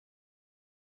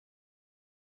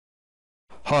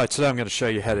Hi, today I'm going to show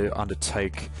you how to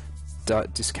undertake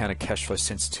discounted cash flow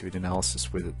sensitivity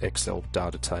analysis with Excel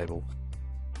data table.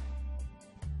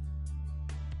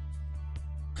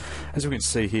 As we can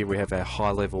see here, we have our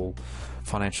high-level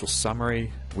financial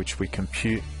summary, which we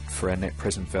compute for our net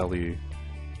present value.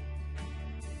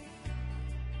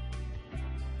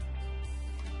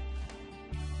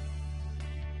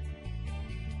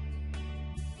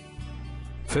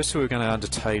 First, we're going to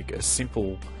undertake a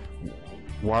simple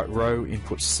row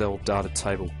input cell data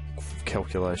table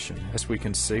calculation. As we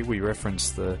can see, we reference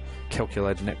the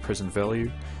calculated net present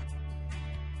value.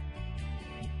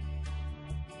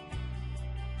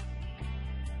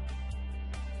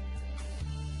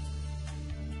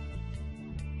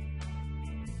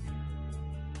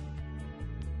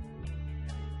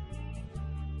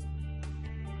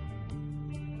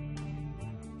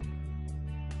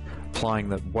 Applying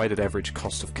the weighted average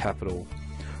cost of capital.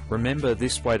 Remember,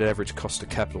 this weighted average cost of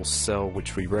capital cell,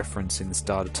 which we reference in this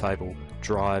data table,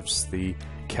 drives the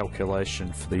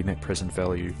calculation for the net present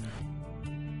value.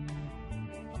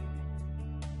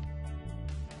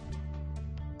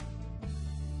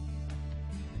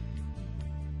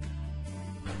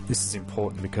 This is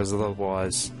important because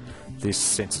otherwise this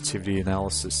sensitivity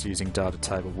analysis using data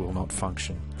table will not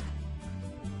function.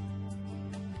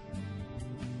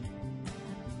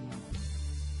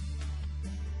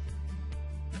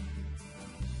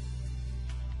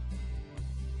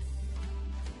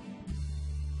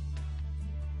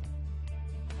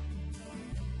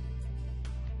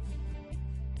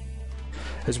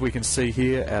 As we can see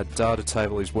here, our data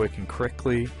table is working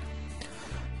correctly.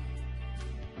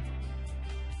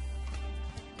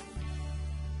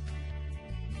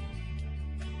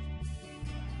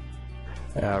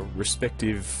 Our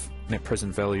respective net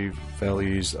present value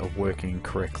values are working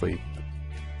correctly.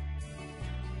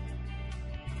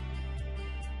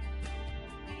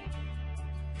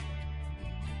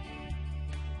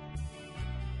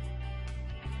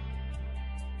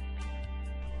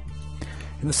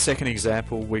 In the second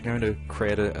example, we're going to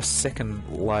create a second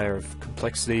layer of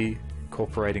complexity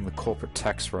incorporating the corporate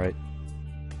tax rate.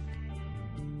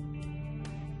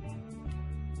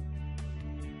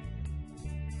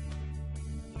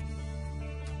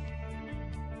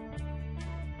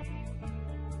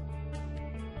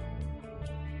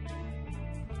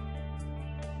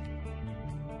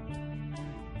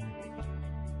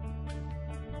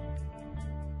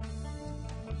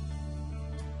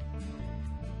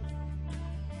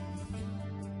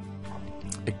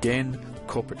 Again,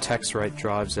 corporate tax rate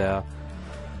drives our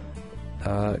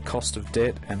cost of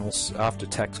debt and also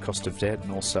after-tax cost of debt,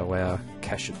 and also our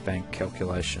cash at bank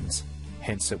calculations.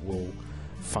 Hence, it will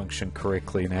function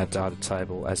correctly in our data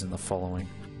table as in the following.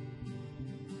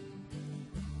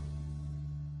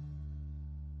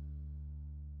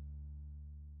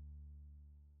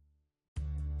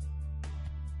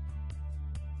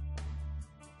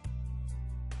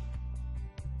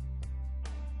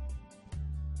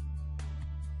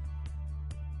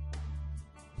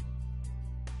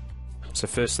 So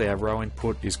firstly, our row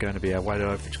input is going to be our weighted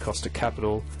average cost of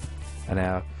capital, and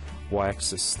our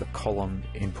y-axis, the column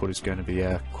input, is going to be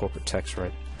our corporate tax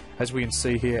rate. As we can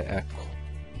see here, our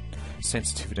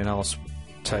sensitivity analysis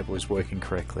table is working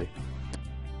correctly.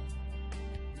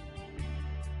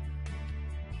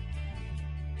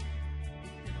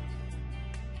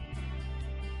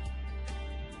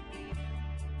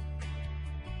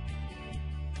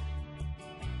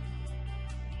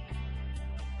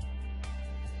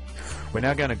 We're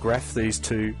now going to graph these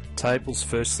two tables.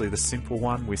 Firstly, the simple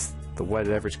one with the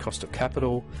weighted average cost of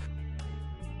capital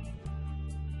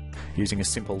using a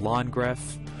simple line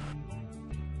graph.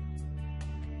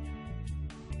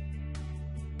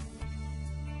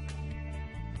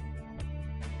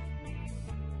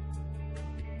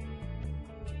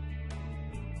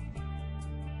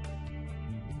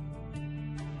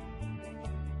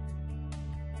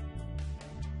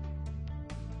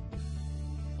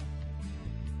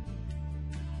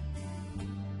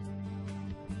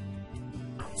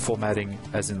 Formatting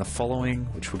as in the following,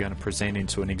 which we're going to present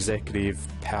into an executive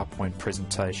PowerPoint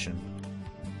presentation.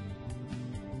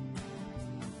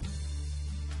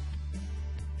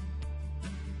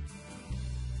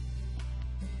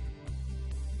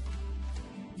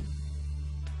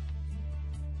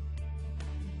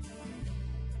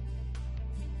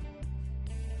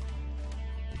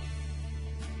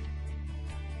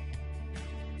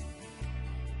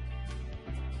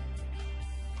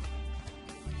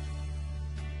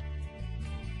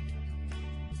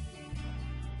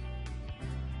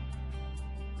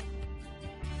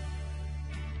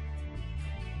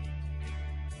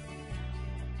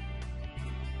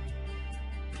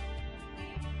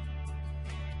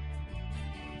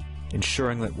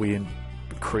 ensuring that we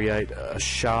create a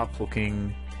sharp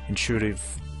looking, intuitive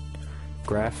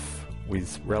graph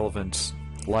with relevant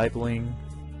labeling.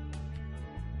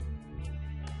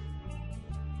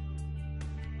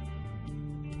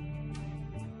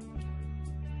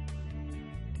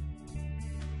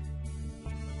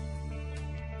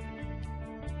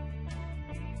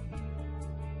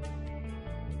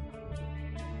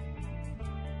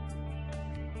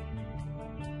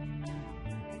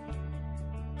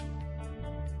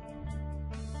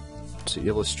 To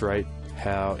illustrate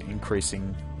how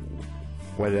increasing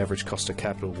weighted average cost of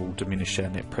capital will diminish our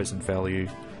net present value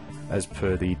as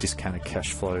per the discounted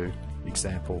cash flow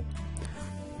example.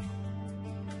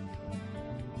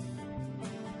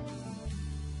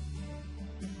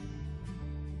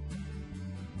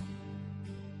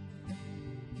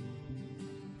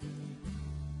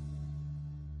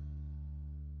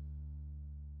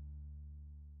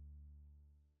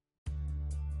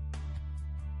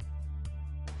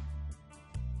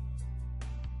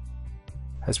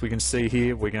 As we can see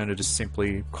here, we're going to just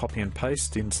simply copy and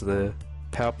paste into the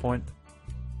PowerPoint.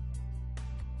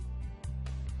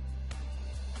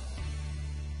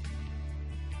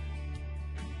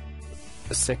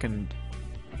 A second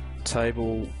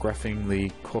table graphing the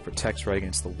corporate tax rate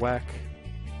against the WACC.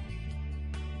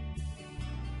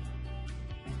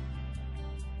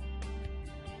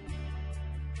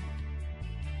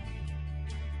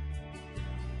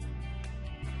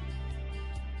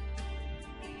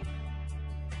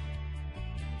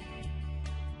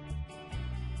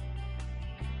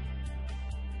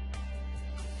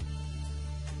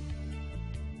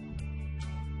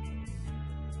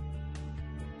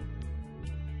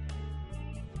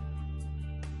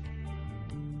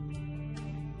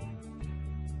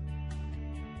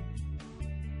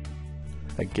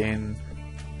 Again,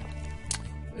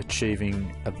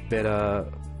 achieving a better,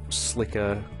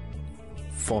 slicker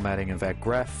formatting of our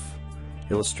graph,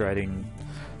 illustrating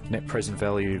net present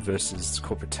value versus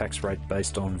corporate tax rate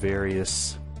based on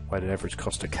various weighted average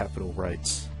cost of capital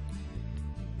rates.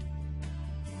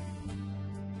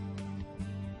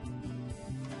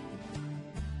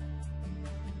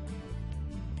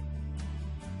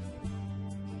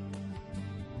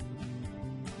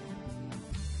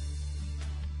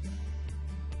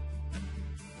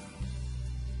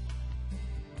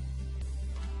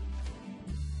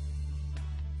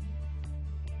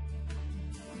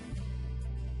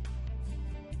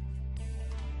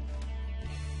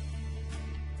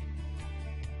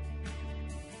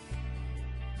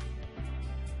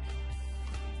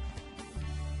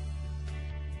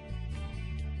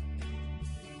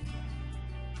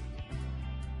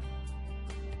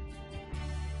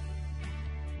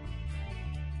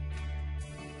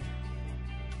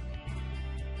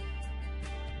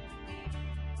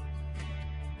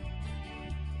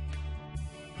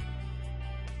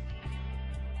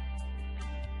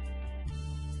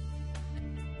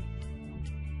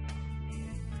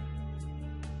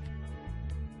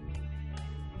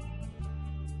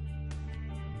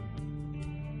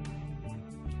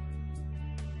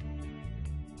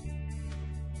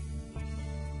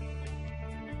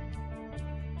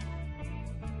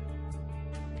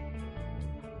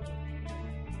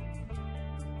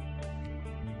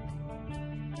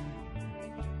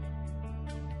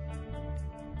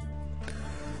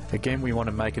 Again, we want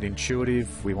to make it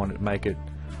intuitive, we want to make it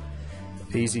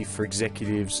easy for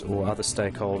executives or other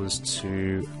stakeholders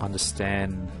to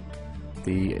understand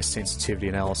the sensitivity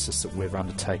analysis that we've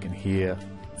undertaken here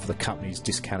for the company's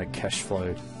discounted cash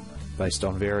flow based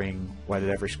on varying weighted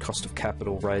average cost of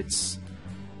capital rates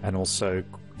and also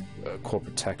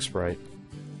corporate tax rate.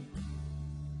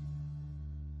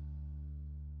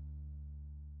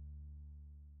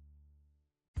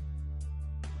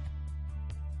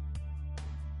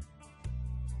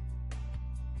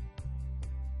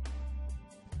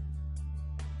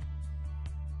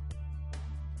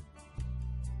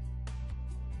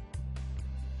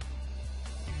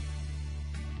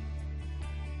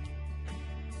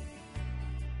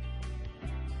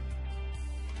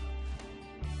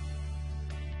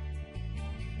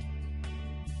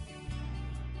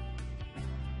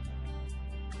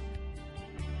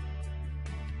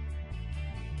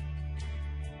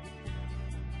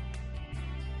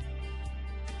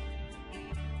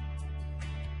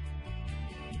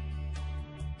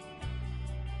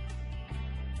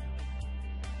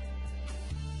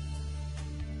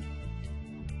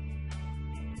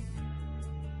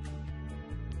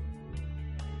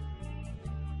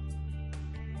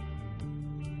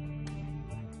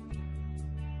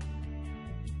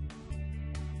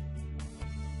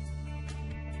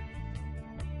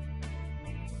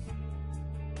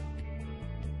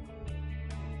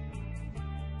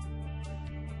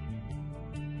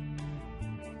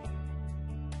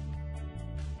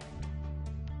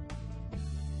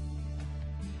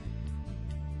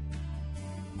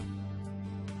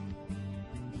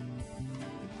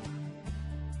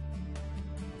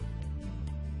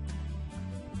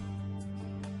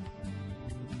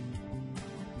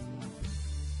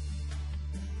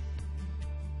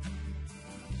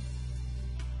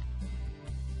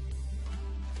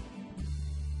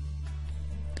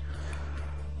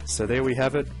 So there we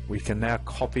have it. We can now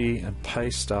copy and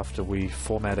paste after we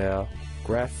format our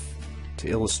graph to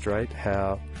illustrate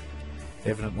how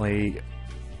evidently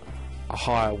a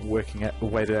higher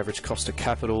weighted average cost of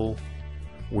capital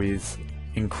with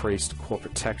increased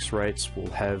corporate tax rates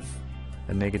will have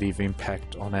a negative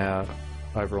impact on our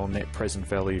overall net present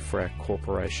value for our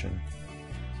corporation.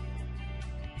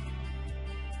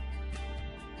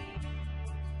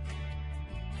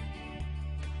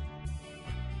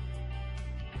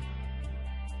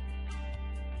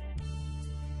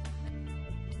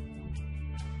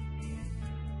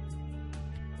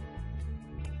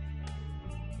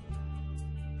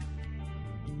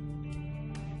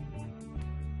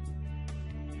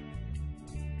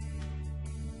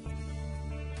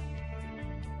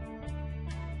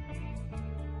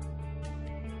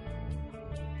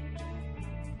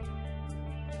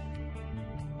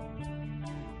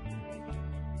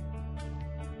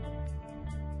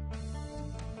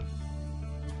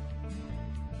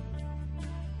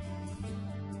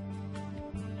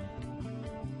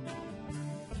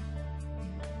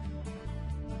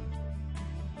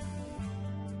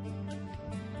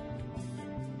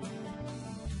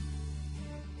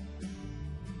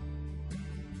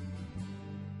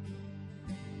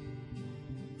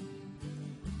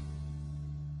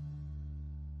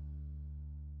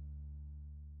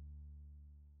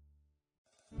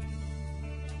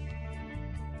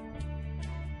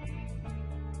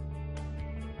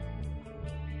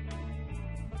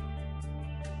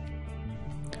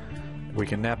 We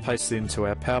can now paste it into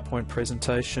our PowerPoint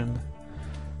presentation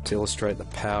to illustrate the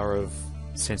power of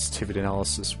sensitivity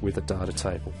analysis with a data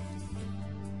table.